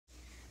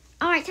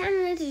Alright, time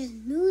to enter this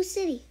new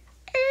city.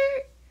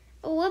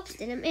 Oh, whoops,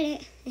 didn't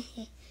made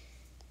it.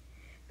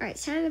 Alright,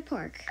 time to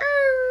park.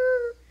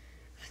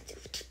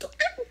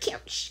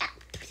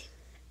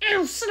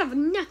 Ow, son of a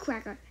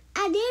nutcracker.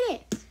 I did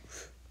it.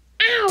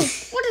 Ow,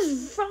 what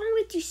is wrong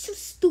with you? So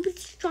stupid.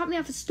 Just drop me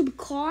off a stupid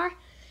car.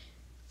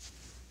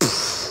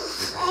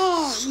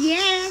 Oh,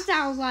 yeah,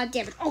 that was a lot of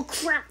damage. Oh,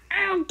 crap.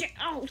 Ow,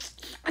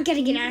 I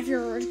gotta get out of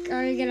here.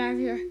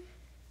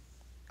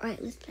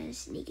 Alright, let's plan a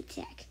sneak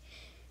attack.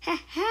 Ha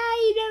ha,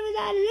 you never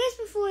thought of this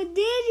before,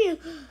 did you?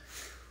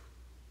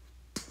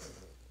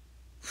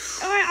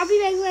 Alright, I'll be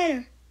back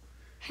later.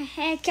 Ha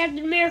ha, Captain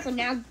America,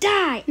 now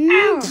die.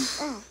 Ow.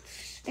 Oh,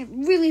 that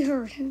really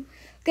hurt.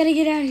 Gotta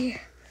get out of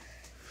here.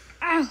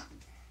 Ow.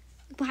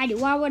 Look behind you,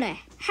 why would I?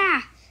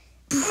 Ha.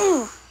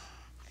 Oh,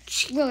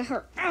 it really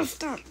hurt. Oh,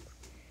 stop.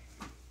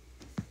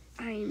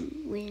 I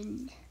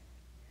win.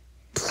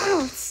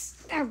 Oh,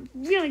 that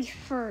really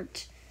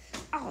hurt.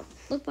 Oh,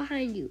 look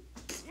behind you.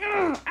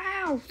 Oh,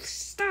 ow,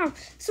 stop.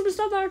 Someone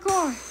stop our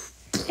car.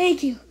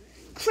 Thank you.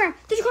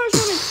 Crap, this car's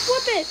running.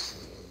 Flip it.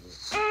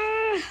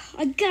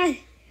 I got it.